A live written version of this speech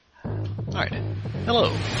Alright. Hello,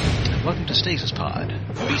 and welcome to Stasis Pod,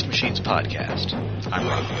 the Beast Machines podcast. I'm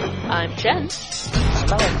Rob. I'm Jen.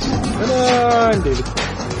 I'm Alex. And I'm David.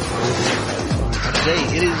 Today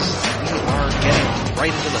we are getting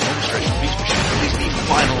right into the home stretch of Beast Machines, at least the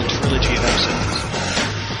final trilogy of episodes.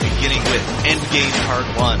 Beginning with Endgame Part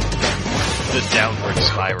 1, The Downward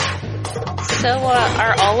Spiral. So,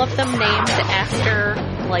 are all of them named after,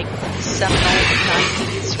 seminal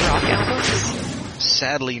 90s rock albums?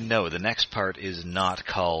 Sadly, no. The next part is not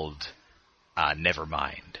called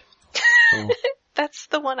Nevermind. Oh, That's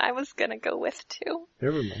the one I was gonna go with, too.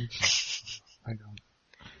 never mind. I don't.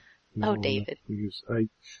 Oh, David.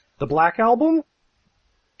 The Black Album?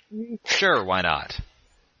 Sure, why not?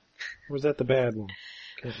 Or was that the bad one?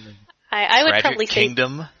 Can't remember. I would Tragic probably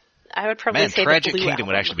Kingdom. say... I would probably say Tragic the Blue Kingdom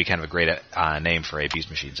would Album. actually be kind of a great name for a Beast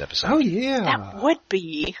Machines episode. Oh, yeah. That would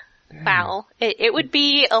be. Damn. Wow. It would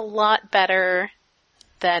be a lot better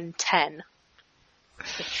than 10.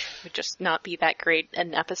 Which would just not be that great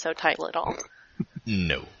an episode title at all.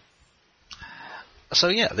 No. So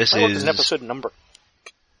yeah, this I want is an episode number.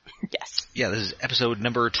 Yes. Yeah, this is episode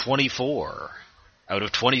number 24 out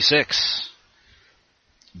of 26.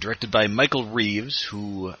 Directed by Michael Reeves,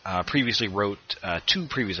 who previously wrote 2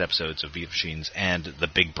 previous episodes of Beast Machines and The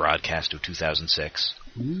Big Broadcast of 2006.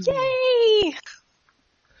 Yay!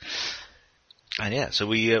 And yeah, so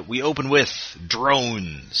we open with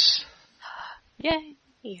drones. Yay!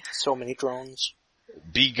 So many drones.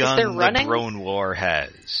 Begun there the running? drone war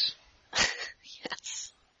has.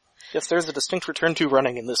 Yes. Yes, there's a distinct return to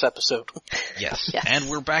running in this episode. Yes. Yes. And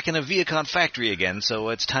we're back in a Viacom factory again, so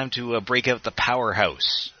it's time to break out the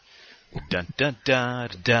powerhouse. Dun dun dun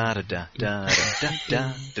da da da da da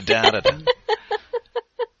da da da da.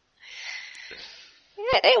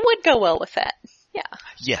 It would go well with that. Yeah.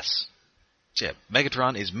 Yes. Yeah,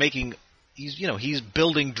 Megatron is he's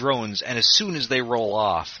building drones, and as soon as they roll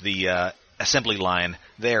off the assembly line,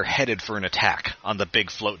 they're headed for an attack on the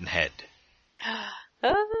big floating head.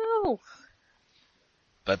 Oh.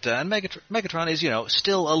 But Megatron is,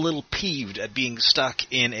 still a little peeved at being stuck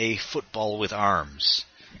in a football with arms.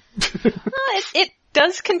 It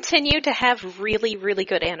does continue to have really, really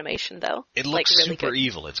good animation, though. It looks really super good.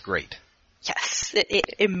 evil. It's great. Yes, it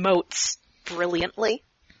emotes brilliantly.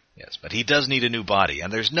 Yes, but he does need a new body,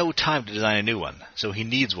 and there's no time to design a new one, so he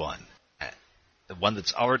needs one. The one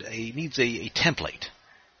that's already... He needs a template.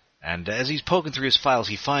 And as he's poking through his files,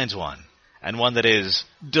 he finds one. And one that is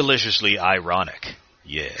deliciously ironic.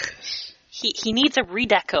 Yes. He needs a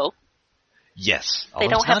redeco. Yes. They Although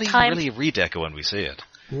don't it's have not time- even really a redeco when we see it.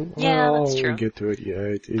 Yeah, that's true. We'll get to it,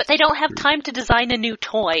 yeah. But they don't have time to design a new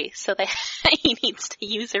toy, so he needs to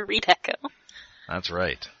use a redeco. That's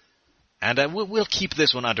right. And we'll keep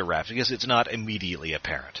this one under wraps because it's not immediately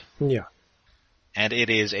apparent. Yeah. And it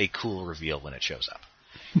is a cool reveal when it shows up.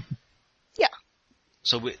 Yeah.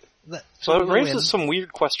 So So it we go raises in. some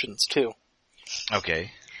weird questions, too.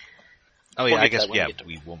 Okay. Oh We'll yeah, I get guess that when we yeah, get to it.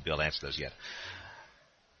 we won't be able to answer those yet.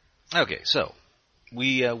 Okay, so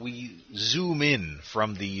we zoom in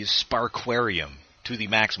from the Sparkquarium to the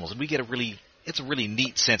Maximals, and we get a really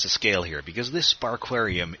neat sense of scale here because this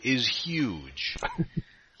Sparkquarium is huge.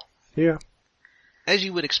 Yeah. As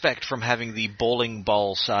you would expect from having the bowling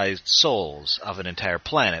ball-sized souls of an entire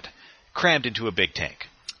planet crammed into a big tank.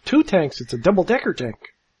 2 tanks, it's a double-decker tank.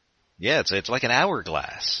 Yeah, it's like an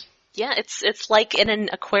hourglass. Yeah, it's like in an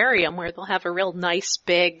aquarium where they'll have a real nice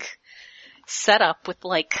big setup with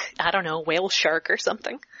I don't know, whale shark or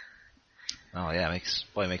something. Oh yeah, it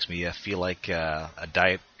makes me feel like a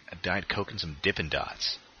diet Coke and some Dippin'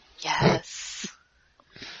 Dots. Yes.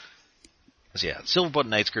 So yeah, Silverbolt and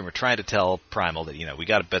Night Scream are trying to tell Primal that, we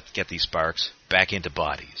gotta get these sparks back into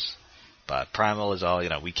bodies. But Primal is all,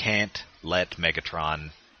 we can't let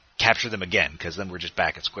Megatron capture them again, because then we're just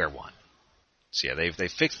back at square one. So yeah,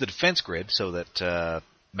 they've fixed the defense grid so that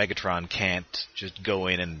Megatron can't just go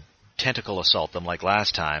in and tentacle assault them like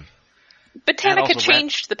last time. Botanica also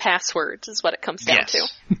changed the passwords, is what it comes down to.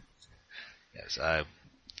 Yes.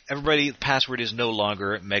 Everybody, the password is no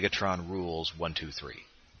longer Megatron Rules 123.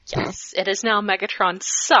 Yes, it is now Megatron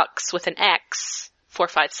Sucks with an X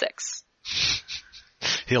 456.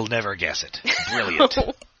 He'll never guess it. Brilliant.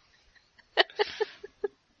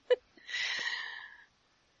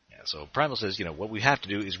 So Primal says, what we have to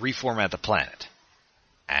do is reformat the planet.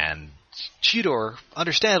 And Cheetor,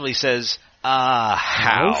 understandably, says,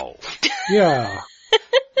 how? Yeah.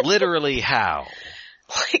 Literally how?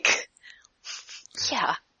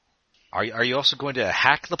 Yeah. Are you also going to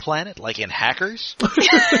hack the planet, like in Hackers?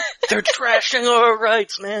 They're trashing our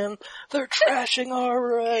rights, man. They're trashing our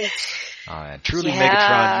rights. Truly, Yeah,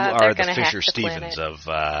 Megatron, you they're are the gonna hack Fisher the Stevens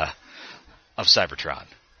planet. of Cybertron.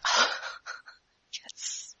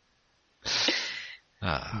 Yes.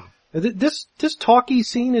 This talkie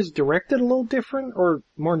scene is directed a little different, or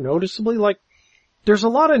more noticeably, like, there's a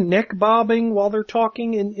lot of neck bobbing while they're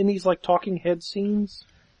talking in these, like, talking head scenes.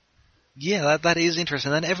 Yeah, that is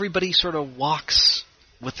interesting. Then everybody sort of walks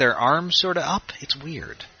with their arms sort of up. It's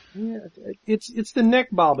weird. Yeah, it's the neck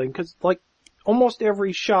bobbing, because, like, almost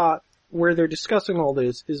every shot where they're discussing all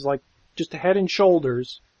this is, like, just head and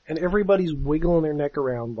shoulders, and everybody's wiggling their neck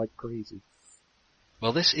around like crazy.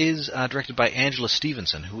 Well, this is directed by Angela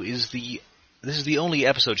Stevenson, who is this is the only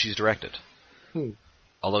episode she's directed.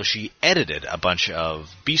 Although she edited a bunch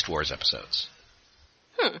of Beast Wars episodes.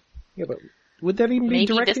 Yeah, but would that even be Maybe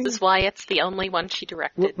directing? this is why it's the only one she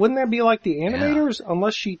directed. Wouldn't that be like the animators,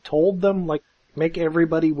 unless she told them, like, make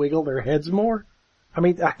everybody wiggle their heads more? I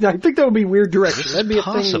mean, I think that would be weird direction. That'd be a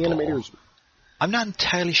thing the animators... I'm not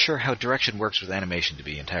entirely sure how direction works with animation, to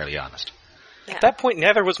be entirely honest. Yeah. At that point,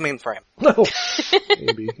 neither was mainframe. No.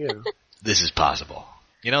 Maybe, yeah. This is possible.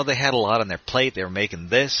 You know, they had a lot on their plate. They were making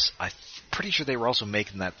this. I'm pretty sure they were also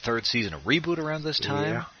making that third season of Reboot around this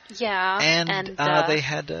time. Yeah. And they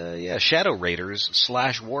had, Shadow Raiders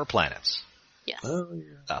 / War Planets. Yes. Oh,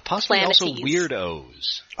 yeah. Possibly also Planeties.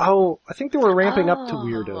 Weirdos. Oh, I think they were ramping up to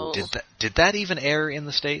Weirdos. Did that even air in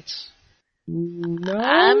the States? No.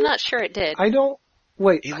 I'm not sure it did.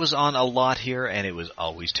 Wait. It was on a lot here, and it was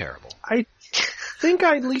always terrible. I think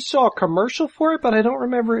I at least saw a commercial for it, but I don't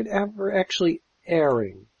remember it ever actually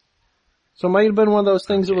airing. So it might have been one of those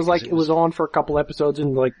things that was like, it was on for a couple episodes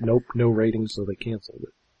and like, nope, no ratings, so they canceled it.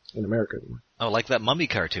 In America anyway. Oh, like that Mummy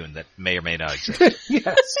cartoon that may or may not exist.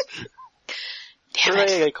 Yes. Damn it.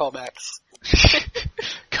 Hooray, callbacks.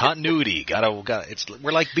 Continuity.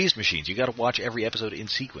 We're like Beast Machines. You gotta watch every episode in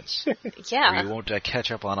sequence. Or Yeah. you won't catch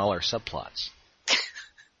up on all our subplots.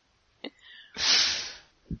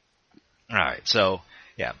 Alright, so,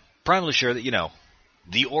 yeah. Primal is sure that,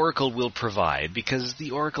 the Oracle will provide, because the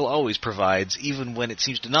Oracle always provides, even when it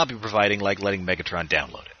seems to not be providing, like letting Megatron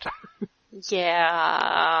download it.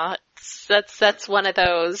 Yeah. That's one of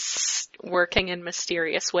those working in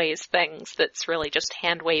mysterious ways things that's really just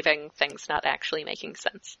hand-waving things not actually making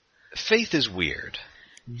sense. Faith is weird.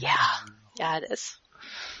 Yeah. Yeah, it is.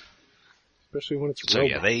 Especially when it's So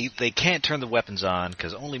robots. yeah, they can't turn the weapons on,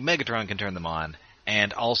 because only Megatron can turn them on,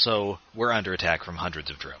 and also, we're under attack from hundreds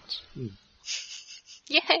of drones.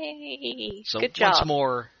 Yay! So Good job. once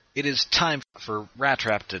more, it is time for Rat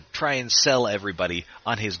Trap to try and sell everybody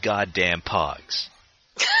on his goddamn Pogs.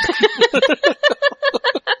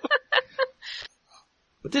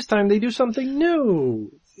 But this time they do something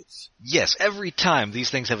new. Yes, every time these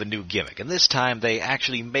things have a new gimmick, and this time they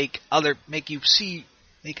actually make other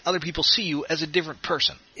people see you as a different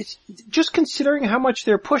person. It's just considering how much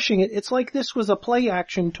they're pushing it, it's like this was a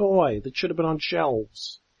play-action toy that should have been on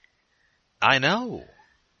shelves. I know.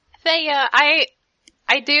 I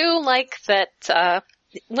do like that,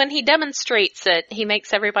 when he demonstrates it, he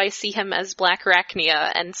makes everybody see him as Black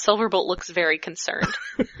Arachnia, and Silverbolt looks very concerned.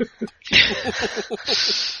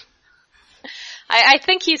 I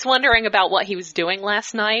think he's wondering about what he was doing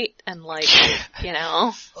last night, and And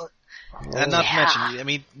not to mention, I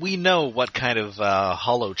mean, we know what kind of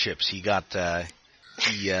hollow chips he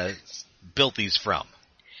built these from.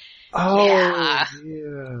 Oh, Yeah.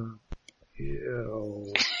 yeah.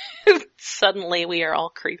 Ew. Suddenly we are all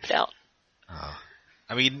creeped out.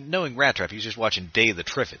 I mean, knowing Rat Trap, he's just watching Day of the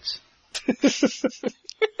Triffids.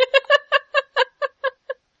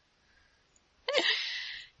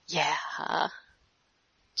 Yeah.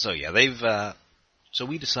 So yeah, they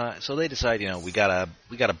decide, we gotta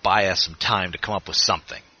buy us some time to come up with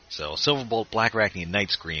something. So Silverbolt, Black Arachne, and Night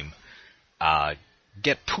Scream,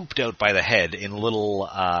 get pooped out by the head in little,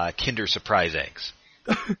 Kinder Surprise eggs.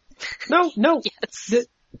 No. Yes.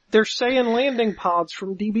 They're saying landing pods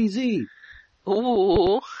from DBZ.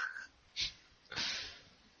 Ooh.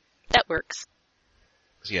 That works.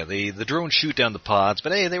 So yeah, the drones shoot down the pods,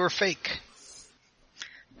 but hey, they were fake.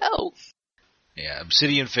 Oh. Yeah,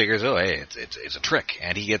 Obsidian figures, hey, it's a trick,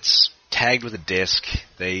 and he gets tagged with a disc.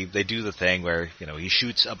 They do the thing where, he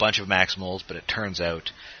shoots a bunch of Maximals, but it turns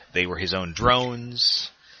out they were his own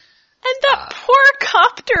drones. And that poor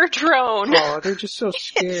copter drone. Oh, they're just so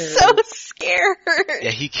scared. It's so scared. Yeah,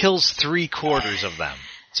 he kills 3/4 of them.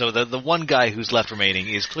 So the one guy who's left remaining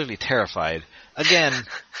is clearly terrified. Again,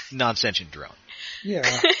 non-sentient drone. Yeah.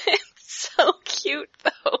 It's so cute,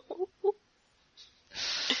 though.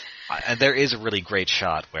 And there is a really great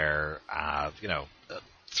shot where,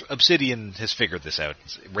 Obsidian has figured this out.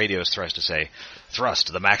 Radio's thrust to say,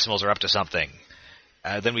 "Thrust, the Maximals are up to something."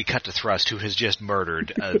 Then we cut to Thrust, who has just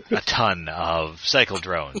murdered a ton of cycle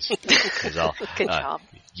drones. He's all, Good job.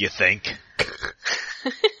 You think?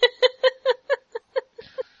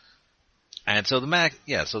 And so the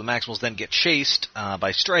Maximals then get chased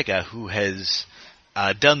by Strika, who has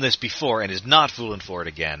done this before and is not fooling for it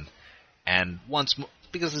again. And once,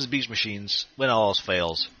 because this is Beast Machines, when all else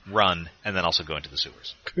fails, run, and then also go into the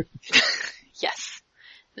sewers. Yes.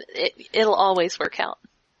 It'll always work out.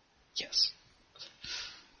 Yes.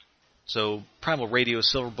 So Primal Radio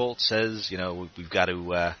Silverbolt says, we've got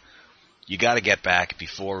to, you got to get back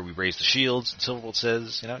before we raise the shields. And Silverbolt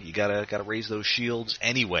says, you got to raise those shields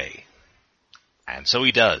anyway. And so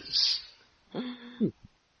he does. And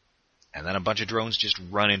then a bunch of drones just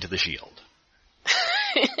run into the shield.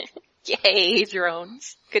 Yay,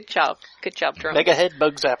 drones. Good job. Good job, drones. Mega Head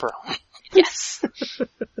Bug Zapper. Yes.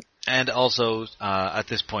 And also, at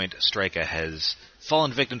this point, Strika has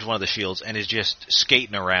fallen victim to one of the shields and is just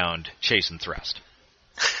skating around chasing Thrust.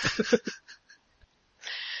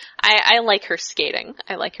 I like her skating.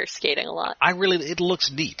 I like her skating a lot. It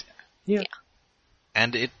looks neat. Yeah.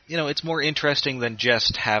 And it's more interesting than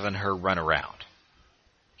just having her run around.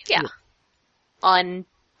 Yeah. On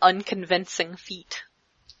unconvincing feet.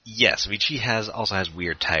 Yes, I mean, she also has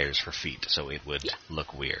weird tires for feet, so it would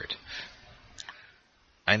look weird.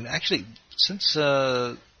 And actually, since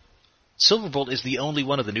Silverbolt is the only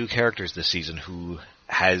one of the new characters this season who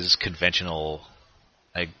has conventional...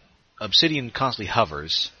 Obsidian constantly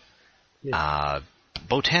hovers. Yeah.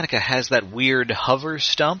 Botanica has that weird hover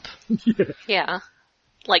stump. Yeah.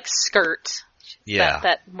 Like skirt. Yeah.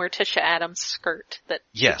 That Morticia Addams skirt that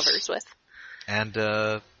she hovers with. And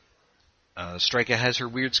Strika has her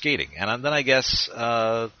weird skating. And then I guess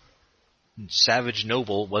Savage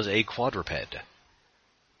Noble was a quadruped.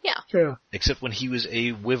 Yeah. Except when he was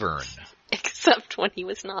a wyvern. Except when he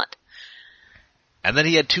was not. And then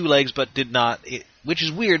he had 2 legs but did not, which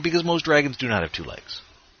is weird because most dragons do not have 2 legs.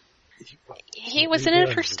 He was an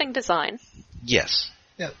interesting design. Yes.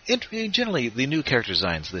 Yeah. Generally, the new character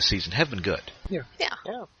designs this season have been good. Yeah.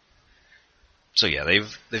 So yeah,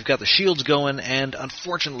 they've got the shields going, and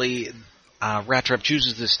unfortunately, Rat Trap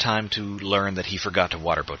chooses this time to learn that he forgot to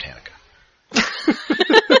water Botanica.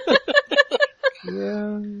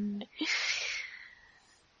 Yeah.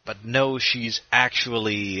 But no, she's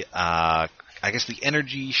actually, I guess the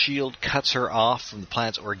energy shield cuts her off from the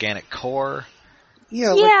planet's organic core.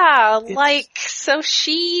 Yeah, so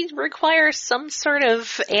she requires some sort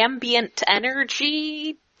of ambient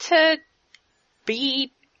energy to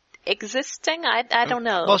be existing? I don't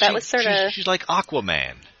know. Well, that was sort of... She's like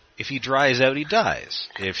Aquaman. If he dries out, he dies.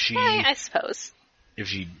 If she... I suppose. If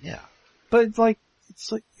she... Yeah. But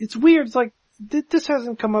it's weird. It's like, this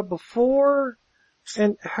hasn't come up before,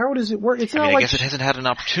 and how does it work? It's not I guess it hasn't had an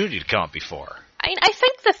opportunity to come up before. I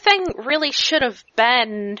think the thing really should have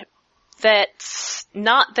been that,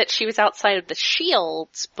 not that she was outside of the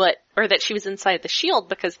shields, or that she was inside the shield,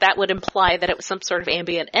 because that would imply that it was some sort of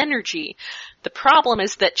ambient energy. The problem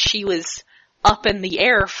is that she was up in the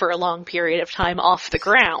air for a long period of time off the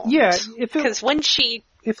ground. Yeah, because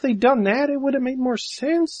if they'd done that, it would have made more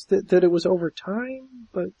sense that it was over time,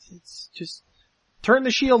 but it's just, turn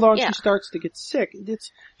the shield on, she starts to get sick.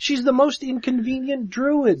 She's the most inconvenient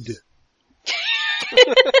druid.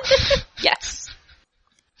 Yes.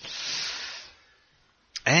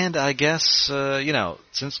 And I guess,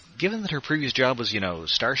 given that her previous job was,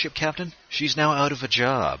 starship captain, she's now out of a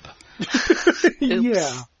job.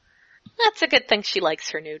 Yeah. That's a good thing she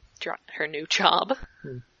likes her new job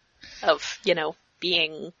of,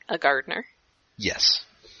 being a gardener. Yes.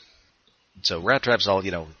 So Rat Trap's all,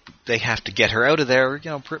 they have to get her out of there,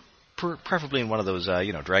 preferably in one of those,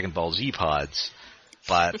 Dragon Ball Z pods.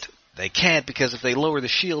 But they can't, because if they lower the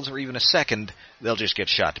shields for even a second, they'll just get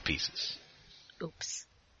shot to pieces. Oops.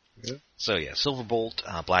 Yeah. So yeah,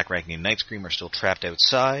 Silverbolt, Black Ranking, and Night Scream are still trapped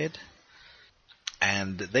outside.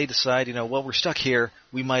 And they decide, we're stuck here,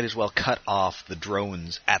 we might as well cut off the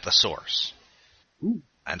drones at the source. Ooh.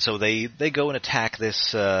 And so they go and attack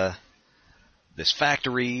this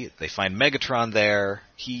factory. They find Megatron there.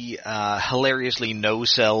 He hilariously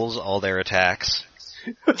no-sells all their attacks.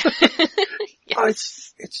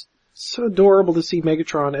 Yes. It's so adorable to see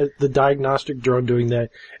Megatron, the diagnostic drone, doing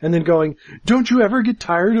that, and then going, "Don't you ever get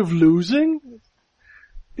tired of losing?"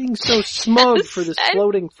 Being so smug for this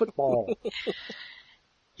floating football.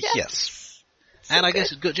 Yes. And I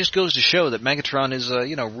guess it just goes to show that Megatron is,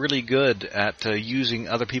 really good at using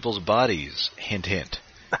other people's bodies. Hint, hint.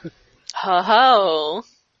 Ho ho.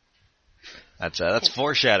 That's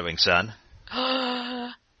foreshadowing, son.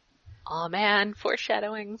 Aw man,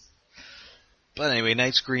 foreshadowing. But anyway,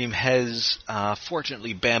 Night Scream has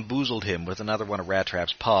fortunately bamboozled him with another one of Rat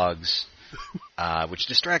Trap's pogs, which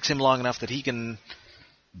distracts him long enough that he can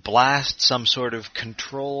blast some sort of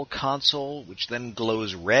control console, which then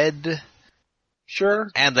glows red. Sure.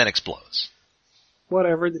 And then explodes.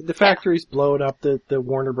 Whatever. The factory's blown up. The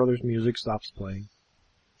Warner Brothers music stops playing.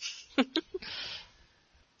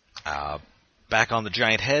 Back on the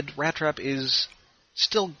giant head, Rat Trap is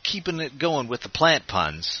still keeping it going with the plant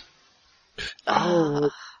puns. Oh.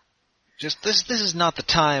 Just this is not the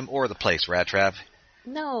time or the place, Rat Trap.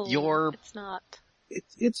 No, it's not.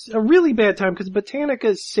 It's a really bad time because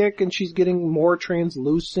Botanica's sick and she's getting more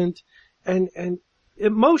translucent and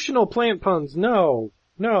emotional plant puns. No.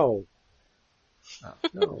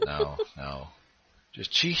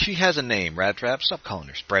 Just she has a name, Rat Trap. Stop calling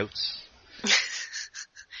her Sprouts.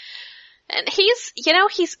 And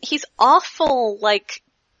he's awful,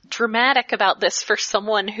 dramatic about this for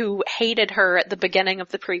someone who hated her at the beginning of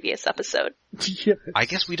the previous episode. Yes. I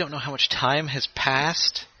guess we don't know how much time has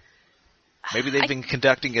passed. Maybe they've been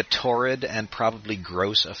conducting a torrid and probably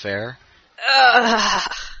gross affair.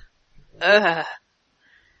 Well,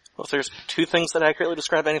 if there's two things that accurately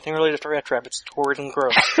describe anything related to Rat Trap, it's torrid and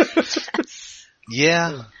gross.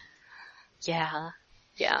 Yeah. Yeah.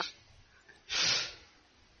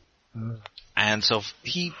 And so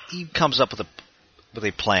he comes up with a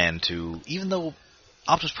plan to, even though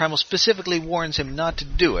Optimus Primal specifically warns him not to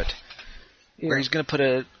do it, where he's going to put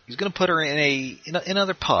her in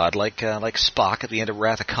another pod like Spock at the end of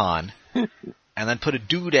Wrath of Khan, and then put a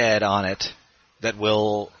doodad on it that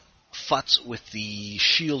will futz with the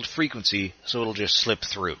shield frequency, so it'll just slip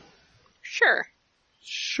through. Sure,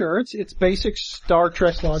 it's basic Star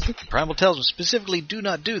Trek logic. Primal tells him specifically, do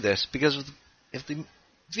not do this, because if the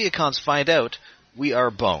Viacons find out, we are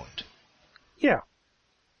boned. Yeah.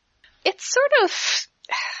 It's sort of,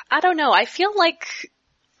 I don't know, I feel like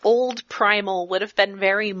old Primal would have been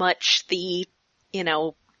very much the,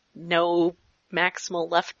 no Maximal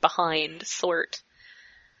left behind sort.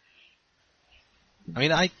 I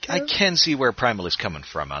mean, I can see where Primal is coming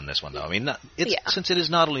from on this one, though. I mean, since it is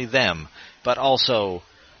not only them, but also,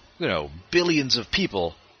 billions of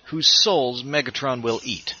people whose souls Megatron will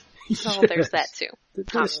eat. Oh, there's that too. The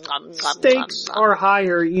stakes are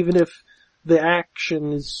higher, even if the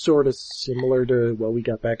action is sort of similar to what we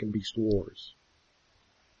got back in Beast Wars.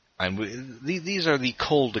 And these are the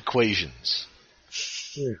cold equations.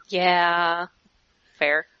 Yeah,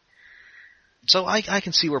 fair. So I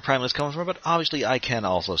can see where Primal is coming from, but obviously I can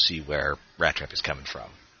also see where Rat Trap is coming from.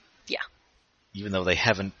 Yeah. Even though they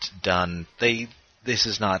haven't done... This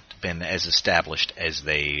has not been as established as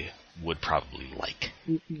they would probably like.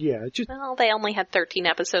 Yeah. Well, they only had 13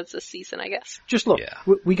 episodes this season, I guess. Just look,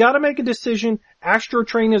 we gotta make a decision. Astro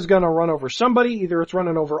Train is gonna run over somebody. Either it's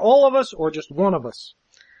running over all of us or just one of us.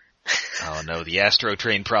 Oh no, the Astro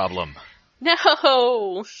Train problem.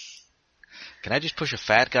 No! Can I just push a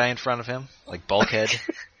fat guy in front of him? Like Bulkhead?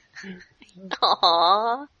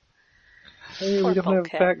 Aww. Hey, we don't have a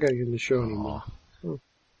fat guy in the show anymore.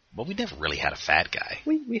 Well, we never really had a fat guy.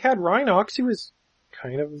 We had Rhinox. He was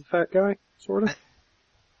kind of a fat guy, sort of.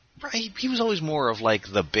 Right, he was always more of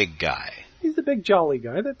the big guy. He's the big jolly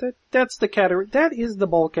guy. That's the category. That is the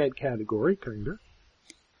Bulkhead category, kinda.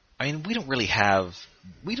 I mean, we don't really have...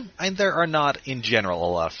 there are not, in general,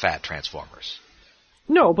 a lot of fat Transformers.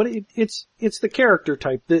 No, but it's the character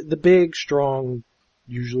type. The big, strong,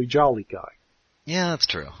 usually jolly guy. Yeah, that's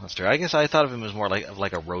true. I guess I thought of him as more like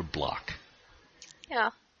a Roadblock. Yeah.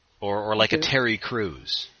 Or like a Terry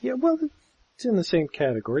Crews. Yeah, well, it's in the same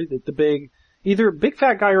category. The big, either a big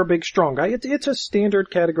fat guy or a big strong guy. It's a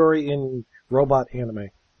standard category in robot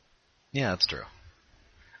anime. Yeah, that's true.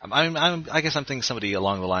 I guess I'm thinking somebody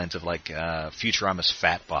along the lines of Futurama's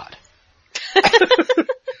Fatbot.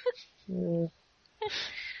 Yeah.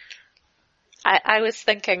 I was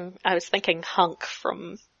thinking Hunk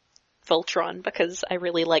from Voltron because I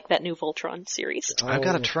really like that new Voltron series. I've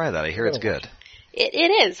got to try that. I hear it's good.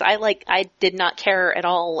 It is. I did not care at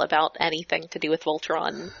all about anything to do with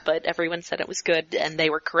Voltron, but everyone said it was good, and they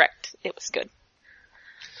were correct. It was good.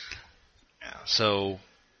 Yeah, so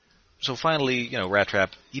finally, Rat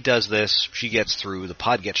Trap, he does this, she gets through, the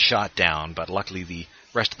pod gets shot down, but luckily the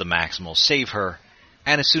rest of the Maximals save her,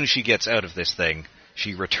 and as soon as she gets out of this thing,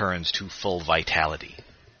 she returns to full vitality.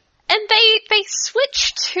 And they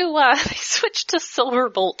switch to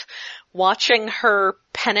Silverbolt, watching her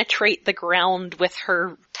penetrate the ground with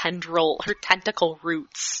her tentacle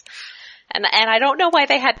roots. And I don't know why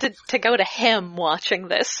they had to go to him watching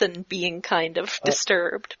this and being kind of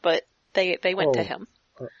disturbed, but they went to him.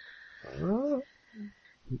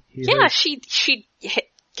 Yeah, she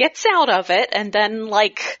gets out of it, and then,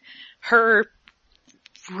 like, her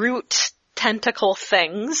root tentacle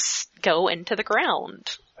things go into the ground.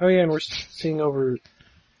 Oh yeah, and we're seeing over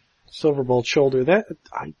Silverbolt's shoulder. That,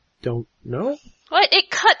 I don't know. Well, it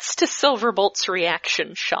cuts to Silverbolt's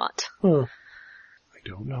reaction shot. Huh. I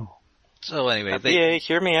don't know. So anyway, Yeah,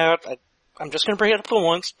 hear me out. I'm just gonna bring it up for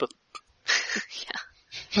once, but...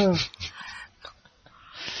 Yeah.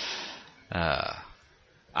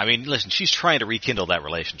 I mean, listen, she's trying to rekindle that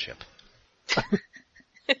relationship.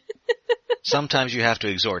 Sometimes you have to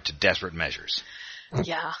exhort to desperate measures.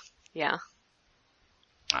 Yeah.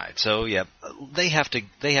 Alright, so yeah, they have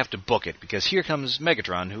to book it, because here comes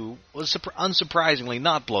Megatron, who was unsurprisingly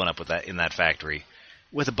not blown up in that factory,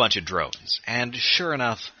 with a bunch of drones. And sure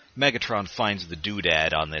enough, Megatron finds the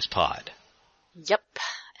doodad on this pod. Yep.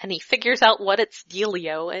 And he figures out what its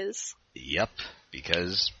dealio is. Yep,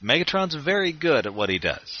 because Megatron's very good at what he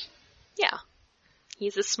does. Yeah.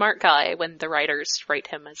 He's a smart guy when the writers write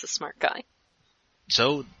him as a smart guy.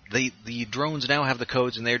 So, the drones now have the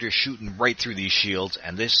codes, and they're just shooting right through these shields,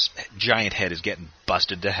 and this giant head is getting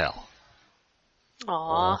busted to hell.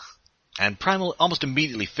 Aww. And Primal almost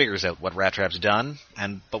immediately figures out what Rat Trap's done,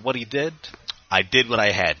 but what he did, I did what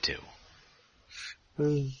I had to.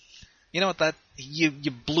 You know what,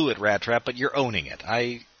 you blew it, Rat Trap, but you're owning it.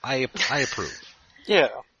 I approve. Yeah.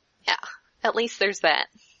 Yeah. At least there's that.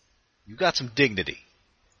 You got some dignity.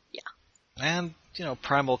 Yeah. And,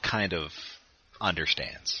 Primal kind of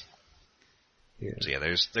understands. Yeah. So yeah,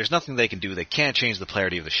 there's nothing they can do. They can't change the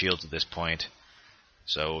polarity of the shields at this point.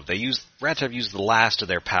 So Rat Trap used the last of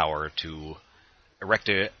their power to erect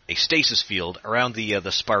a stasis field around the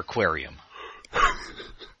Sparkquarium.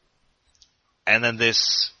 And then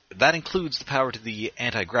that includes the power to the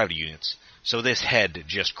anti-gravity units. So this head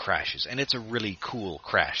just crashes, and it's a really cool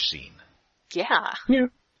crash scene. Yeah. Yeah.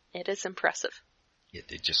 It is impressive.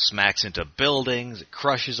 It just smacks into buildings, it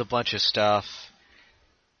crushes a bunch of stuff,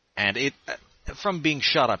 and from being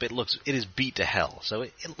shot up, it is beat to hell, so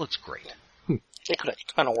it looks great. They put a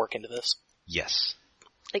ton of work into this. Yes.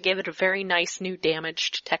 They gave it a very nice new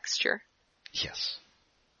damaged texture. Yes.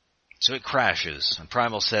 So it crashes, and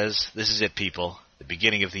Primal says, "This is it, people, the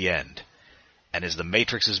beginning of the end. And as the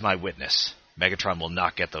Matrix is my witness, Megatron will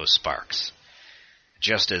not get those sparks."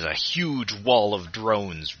 Just as a huge wall of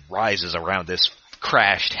drones rises around this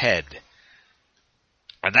crashed head.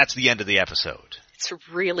 And that's the end of the episode. It's a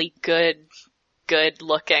really good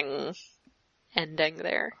looking ending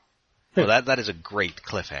there. Well, that is a great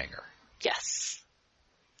cliffhanger. Yes.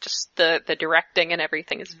 Just the directing and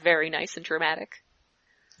everything is very nice and dramatic.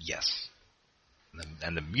 Yes.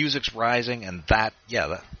 And the music's rising, and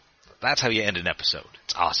that's how you end an episode.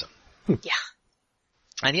 It's awesome. Yeah.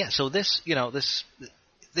 And yeah, so this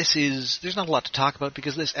is, there's not a lot to talk about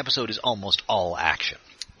because this episode is almost all action.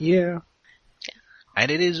 Yeah.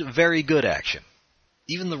 And it is very good action.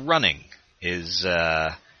 Even the running is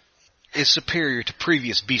superior to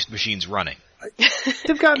previous Beast Machines running.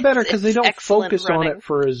 They've gotten better because they don't excellent focus running. on it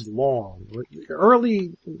for as long.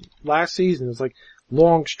 Early last season, it was like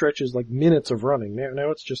long stretches, like minutes of running.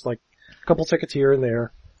 Now it's just like a couple seconds here and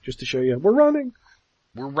there, just to show you, we're running.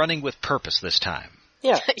 We're running with purpose this time.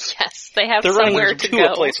 Yeah. Yes, they have They're running somewhere to to go.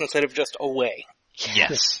 a place instead of just away.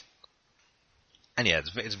 Yes. And yeah,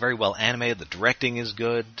 it's very well animated. The directing is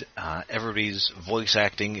good. Everybody's voice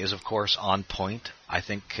acting is, of course, on point. I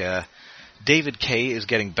think David Kaye is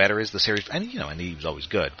getting better as the series, and he was always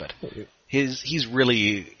good, but he's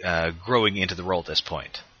really growing into the role at this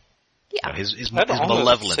point. Yeah. His I'd almost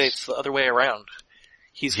malevolence. say it's the other way around.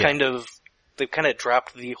 They've kind of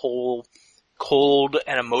dropped the whole cold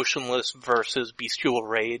and emotionless versus bestial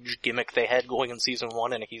rage gimmick they had going in season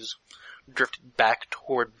 1, and he's drifted back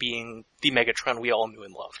toward being the Megatron we all knew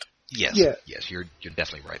and loved. Yes, Yeah. yes, you're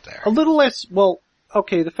definitely right there. A little less, well,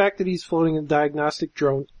 okay, the fact that he's floating a diagnostic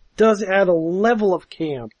drone does add a level of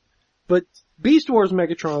camp, but Beast Wars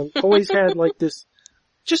Megatron always had like this,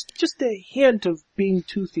 just a hint of being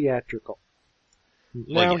too theatrical.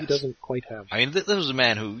 Now he doesn't quite have. I mean, this was a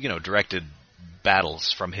man who, directed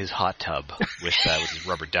battles from his hot tub with his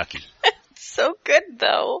rubber ducky. So good,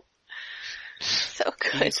 though. So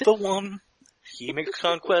good. He's the one. He makes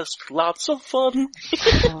conquest lots of fun.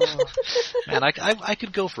 Man, I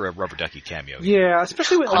could go for a rubber ducky cameo. Yeah,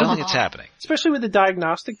 especially with, I don't think it's happening. especially with the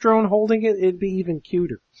diagnostic drone holding it, it'd be even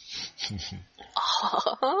cuter.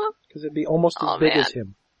 Aw. Because it'd be almost as Aw, big man. as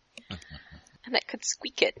him. And it could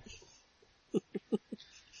squeak it.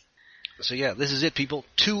 So yeah, this is it, people.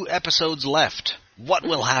 2 episodes left. What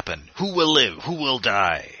will happen? Who will live? Who will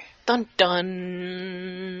die? Dun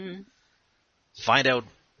dun. Find out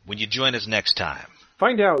when you join us next time.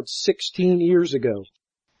 Find out 16 years ago.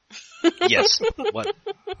 Yes. What?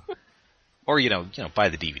 Or, buy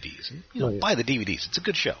the DVDs. Buy the DVDs. It's a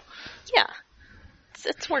good show. Yeah.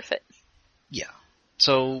 It's worth it. Yeah.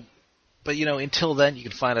 So, but until then, you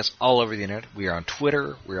can find us all over the internet. We are on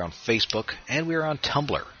Twitter, we're on Facebook, and we are on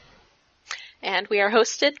Tumblr. And we are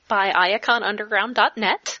hosted by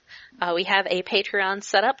iaconunderground.net. We have a Patreon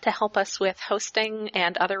set up to help us with hosting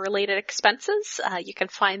and other related expenses. You can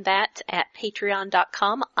find that at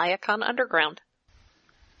patreon.com/iaconunderground.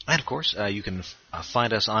 And of course, you can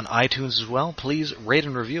find us on iTunes as well. Please rate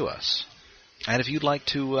and review us. And if you'd like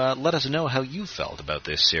to let us know how you felt about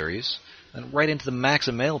this series, then write into the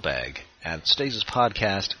Maxim mailbag at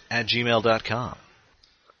stasispodcast@gmail.com.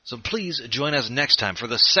 So please join us next time for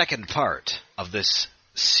the second part of this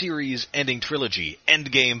series-ending trilogy,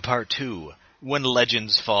 Endgame Part 2, When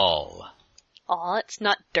Legends Fall. Aw, it's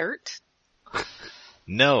not dirt.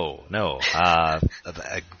 No.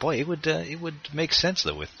 Boy, it would make sense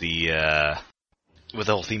though with the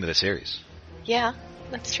whole theme of the series. Yeah,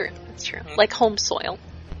 that's true. Like home soil.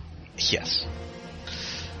 Yes.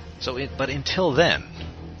 So, but until then,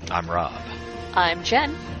 I'm Rob. I'm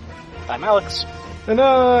Jen. I'm Alex. And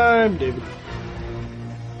I'm David.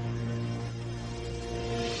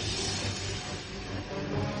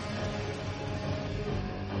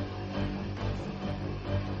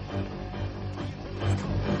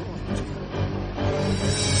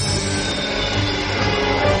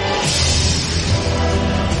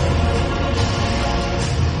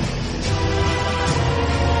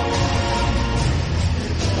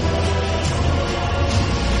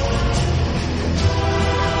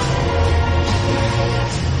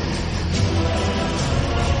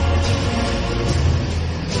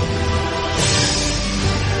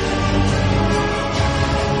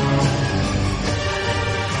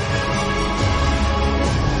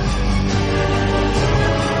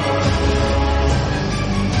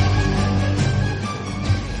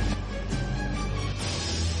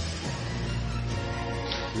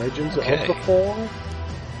 Legends of the Fall? Is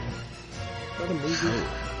that a movie?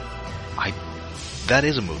 That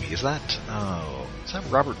is a movie. Is that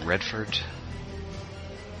Robert Redford?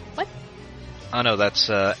 What? Oh no, that's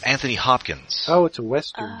Anthony Hopkins. Oh, it's a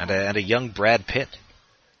Western. And a young Brad Pitt.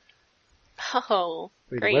 Oh,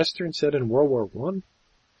 Wait, great. Western set in World War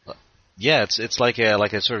I? Yeah, it's like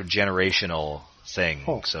a sort of generational thing.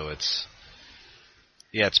 Oh. So it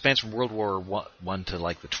spans from World War One to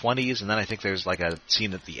like the 20s, and then I think there's like a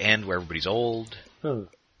scene at the end where everybody's old. Huh.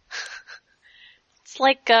 It's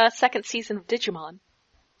like second season of Digimon.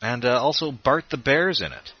 And also Bart the Bear's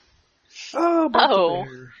in it. Oh, Bart the Oh.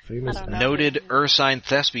 Bear. Famous I don't know. Noted Ursine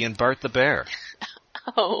thespian Bart the Bear.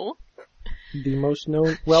 Oh. The most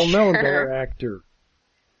well-known Sure. bear actor.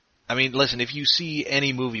 I mean, listen, if you see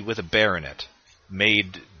any movie with a bear in it,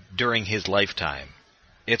 made during his lifetime,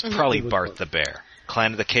 it's probably It was Bart Bart. the Bear.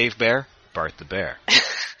 Clan of the Cave Bear, Bart the Bear.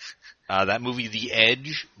 That movie The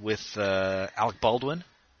Edge with Alec Baldwin,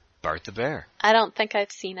 Bart the Bear. I don't think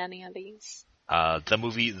I've seen any of these. The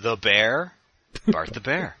movie The Bear, Bart the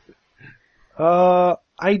Bear.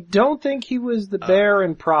 I don't think he was the bear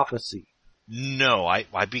in Prophecy. No,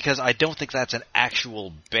 because I don't think that's an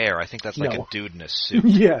actual bear. I think that's like No. a dude in a suit.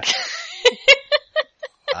 Yeah.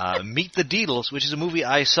 Meet the Deedles, which is a movie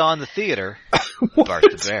I saw in the theater, Bart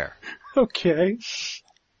the Bear. Okay.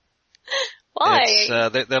 Why?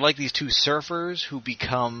 It's, they're like these two surfers who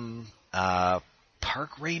become park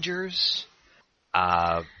rangers.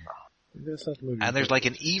 That's not the movie. And there's like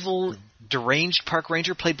an evil, deranged park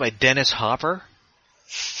ranger played by Dennis Hopper.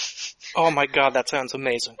 Oh my god, that sounds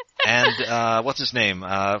amazing. And what's his name?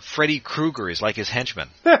 Freddy Krueger is like his henchman.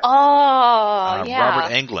 Oh, yeah.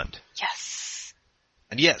 Robert Englund. Yes.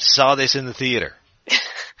 And yes, saw this in the theater.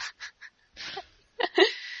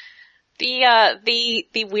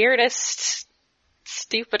 The weirdest,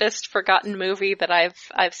 stupidest, forgotten movie that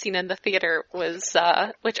I've seen in the theater was,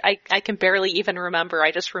 which I can barely even remember.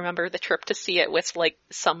 I just remember the trip to see it with like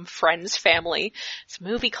some friend's family. It's a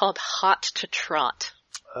movie called Hot to Trot.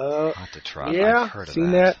 Hot to Trot. Yeah, I've heard of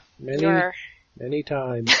seen that. that many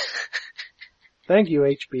times. Thank you,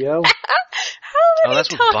 HBO. Oh,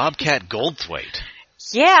 that's with Bobcat Goldthwait.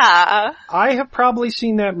 Yeah. I have probably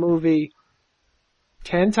seen that movie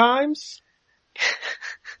 10 times.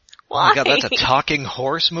 Why? Oh my god, that's a talking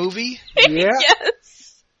horse movie? Yeah.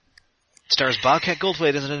 Yes. It stars Bobcat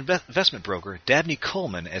Goldthwait as an investment broker, Dabney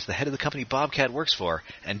Coleman as the head of the company Bobcat works for,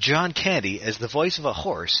 and John Candy as the voice of a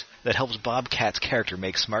horse that helps Bobcat's character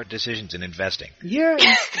make smart decisions in investing. Yeah.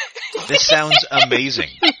 This sounds amazing.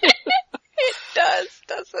 It does,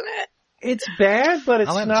 doesn't it? It's bad, but it's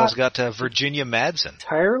It's not also got Virginia Madsen.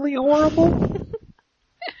 entirely horrible.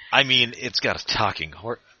 I mean, it's got a talking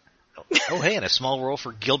horse. Oh, hey, and a small role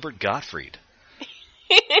for Gilbert Gottfried.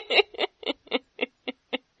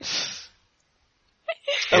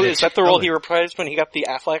 Oh, is that the role he reprised when he got the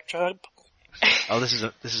Affleck job? Oh, this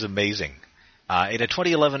is amazing. In a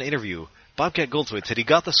 2011 interview, Bobcat Goldthwait said he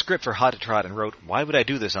got the script for Hot to Trot and wrote, "Why would I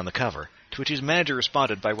do this?" on the cover, to which his manager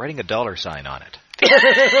responded by writing a $sign on it.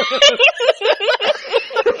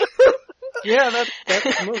 Yeah,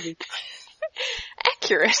 that's the movie.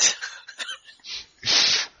 Accurate.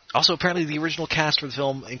 Also, apparently the original cast for the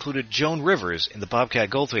film included Joan Rivers in the Bobcat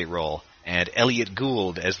Goldthwait role and Elliot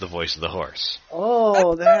Gould as the voice of the horse.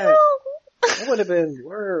 Oh, that would have been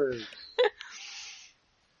worse.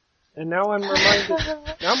 And now I'm reminded,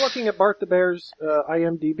 now I'm looking at Bart the Bear's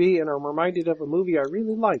IMDb, and I'm reminded of a movie I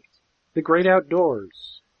really liked, The Great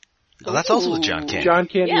Outdoors. Oh, that's also with John Candy. John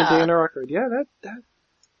Candy Yeah. and Dan Aykroyd. Yeah, that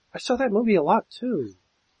I saw that movie a lot too.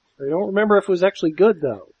 I don't remember if it was actually good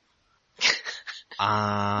though.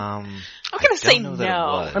 I'm gonna say no.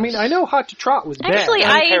 I mean, I know Hot to Trot was bad. Actually,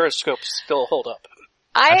 And Periscope still hold up.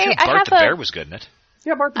 I'm sure I Bart have the Bear was good in it.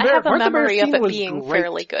 Yeah, Bart the I Bear. have a Bart the Bear memory of scene it was being great.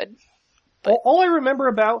 fairly good. All I remember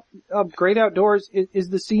about Great Outdoors is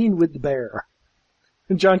the scene with the bear.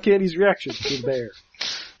 And John Candy's reaction to the bear.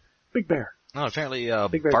 Big bear. No, apparently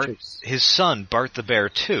Big Bear Bart, Chase. his son, Bart the Bear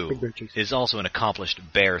Big Bear 2, Chase. is also an accomplished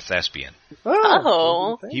bear thespian.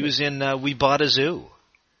 Oh. He was in We Bought a Zoo.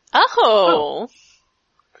 Oh.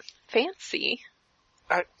 Fancy.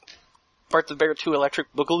 Bart the Bear 2 Electric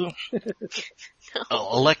Boogaloo?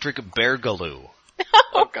 Electric Bear Galoo.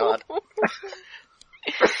 Oh god.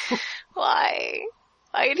 Why?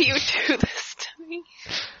 Why do you do this to me?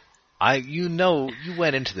 You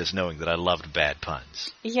went into this knowing that I loved bad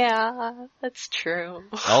puns. Yeah, that's true.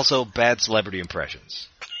 Also, bad celebrity impressions.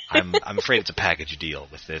 I'm afraid it's a package deal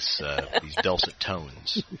with this, these dulcet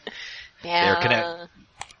tones. Yeah.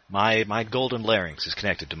 My golden larynx is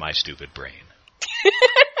connected to my stupid brain.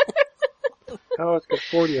 Oh, it's got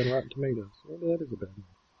 40 on Rotten Tomatoes. Maybe that is a bad one.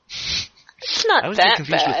 It's not I was that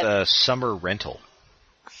confused bad. with Summer Rental,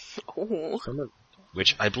 Ooh. Summer.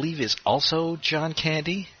 which I believe is also John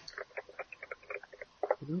Candy.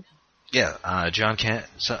 Yeah,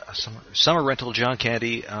 Summer Rental, John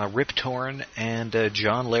Candy, Rip Torn, and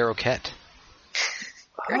John Larroquette.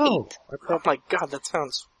 Oh, Oh my god, that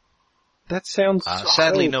sounds...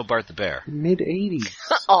 Sadly, no Bart the Bear. Mid-80s.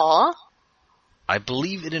 Aw. I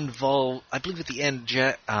believe at the end,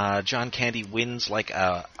 John Candy wins like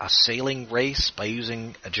a sailing race by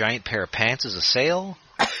using a giant pair of pants as a sail.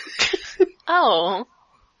 Oh.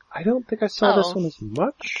 I don't think I saw this Oh. one as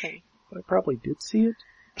much. Okay. But I probably did see it.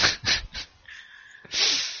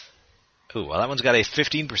 Ooh, well, that one's got a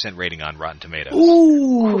 15% rating on Rotten Tomatoes.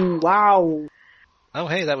 Ooh, wow. Oh,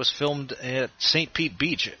 hey, that was filmed at St. Pete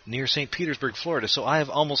Beach near St. Petersburg, Florida, so I have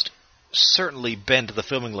almost certainly been to the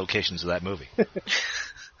filming locations of that movie.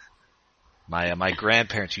 My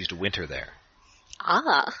grandparents used to winter there.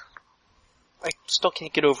 Ah. I still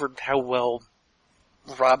can't get over how well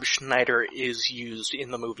Rob Schneider is used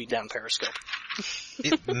in the movie Down Periscope.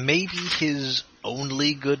 It may be his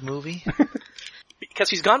only good movie. Because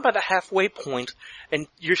he's gone by the halfway point, and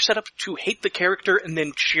you're set up to hate the character and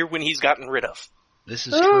then cheer when he's gotten rid of. This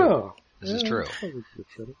is true. Oh. This is true. That was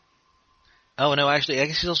good. Oh, no, actually, I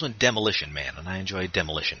guess he's also in Demolition Man, and I enjoy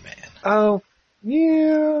Demolition Man. Oh,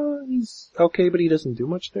 yeah, he's okay, but he doesn't do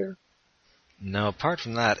much there. No, apart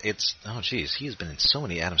from that, he's been in so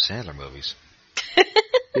many Adam Sandler movies.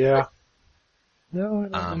 Yeah. No,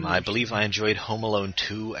 I don't I believe I enjoyed Home Alone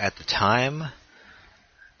 2 at the time,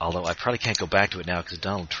 although I probably can't go back to it now because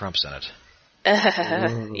Donald Trump's in it.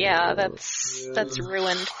 Yeah, that's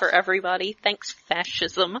ruined for everybody. Thanks,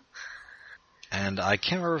 fascism. And I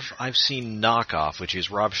can't remember if I've seen Knockoff, which is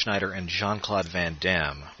Rob Schneider and Jean-Claude Van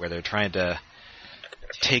Damme, where they're trying to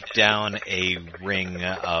take down a ring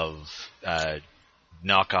of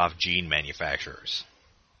knockoff jean manufacturers.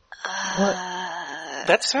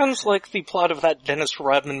 That sounds like the plot of that Dennis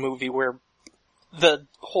Rodman movie where the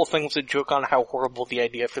whole thing was a joke on how horrible the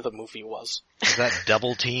idea for the movie was. Is that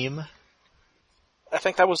Double Team? I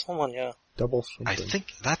think that was the one, yeah. Double I something. think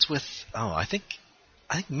that's with... Oh, I think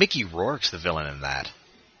Mickey Rourke's the villain in that.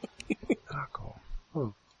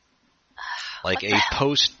 Oh. Like a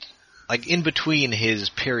post... Like in between his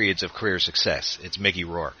periods of career success, it's Mickey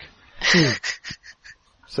Rourke.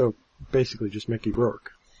 So, basically just Mickey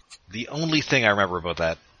Rourke. The only thing I remember about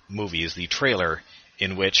that movie is the trailer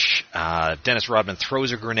in which Dennis Rodman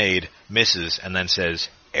throws a grenade, misses, and then says,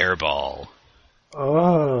 "Airball."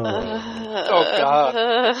 Oh. Oh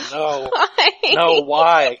god. No. Why? No,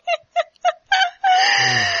 why?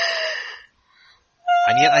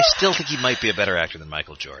 And yet I still think he might be a better actor than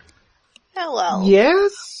Michael Jordan. Oh, well.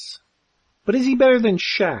 Yes? But is he better than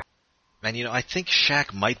Shaq? And I think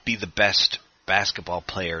Shaq might be the best basketball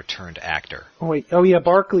player turned actor. Oh wait, yeah,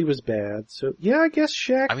 Barkley was bad, so yeah, I guess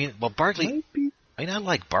Shaq. Barkley. Might be... I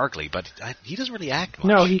like Barkley, but he doesn't really act much.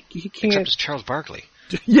 No, he can't. Except as Charles Barkley.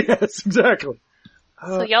 Yes, exactly.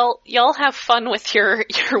 So y'all have fun with your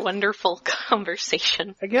wonderful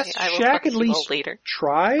conversation. I guess I will Shaq talk to at you least all later.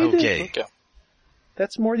 tried. Okay.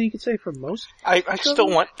 That's more than you could say for most. I still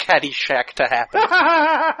want Caddyshack to happen.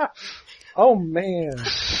 Oh man.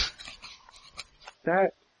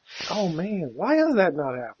 Oh man, why has that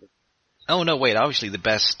not happened? Oh no, wait, obviously the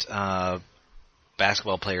best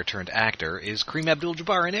basketball player turned actor is Kareem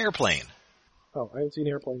Abdul-Jabbar in Airplane. Oh, I haven't seen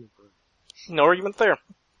Airplane before. No argument there.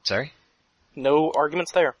 Sorry? No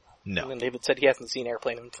arguments there. No. And David said he hasn't seen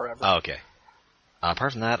Airplane in forever. Oh, okay.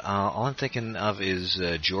 Apart from that, all I'm thinking of is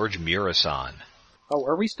George Murasan. Oh,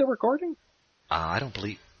 are we still recording? I don't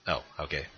believe... Oh, okay.